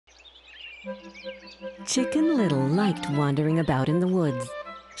Chicken Little liked wandering about in the woods.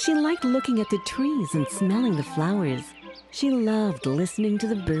 She liked looking at the trees and smelling the flowers. She loved listening to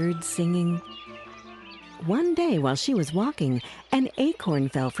the birds singing. One day while she was walking, an acorn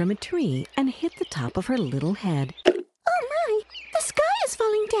fell from a tree and hit the top of her little head. "Oh my, the sky is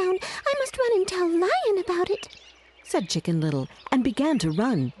falling down. I must run and tell Lion about it," said Chicken Little, and began to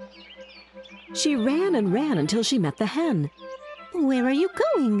run. She ran and ran until she met the hen. "Where are you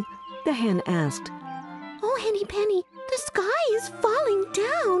going?" The hen asked. "Oh, Henny Penny, the sky is falling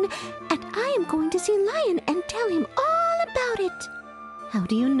down, and I am going to see Lion and tell him all about it." "How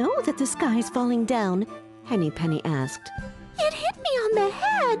do you know that the sky is falling down?" Henny Penny asked. "It hit me on the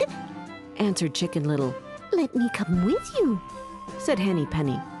head," answered Chicken Little. "Let me come with you," said Henny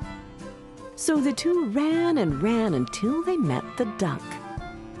Penny. So the two ran and ran until they met the duck.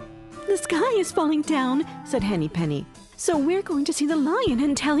 "The sky is falling down," said Henny Penny. "So we're going to see the lion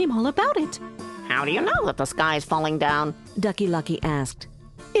and tell him all about it." "How do you know that the sky is falling down?" Ducky Lucky asked.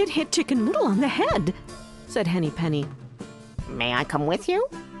 "It hit Chicken Little on the head," said Henny Penny. "May I come with you?"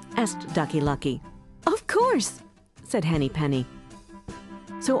 asked Ducky Lucky. "Of course," said Henny Penny.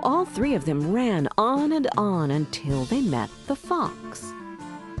 So all three of them ran on and on until they met the fox.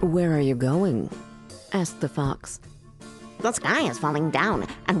 "Where are you going?" asked the fox. "The sky is falling down,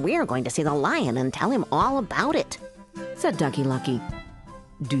 and we're going to see the lion and tell him all about it," said Ducky Lucky.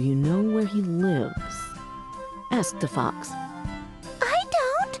 "Do you know where he lives?" asked the fox. "I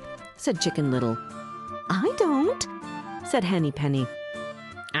don't," said Chicken Little. "I don't," said Henny Penny.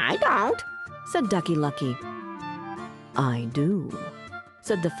 "I don't," said Ducky Lucky. "I do,"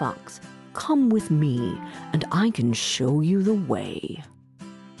 said the fox. "Come with me, and I can show you the way."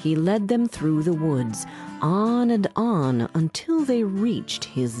 He led them through the woods, on and on, until they reached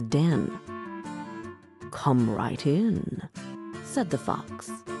his den. "Come right in," said the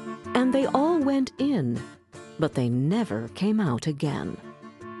fox. And they all went in, but they never came out again.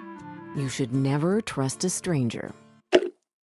 You should never trust a stranger.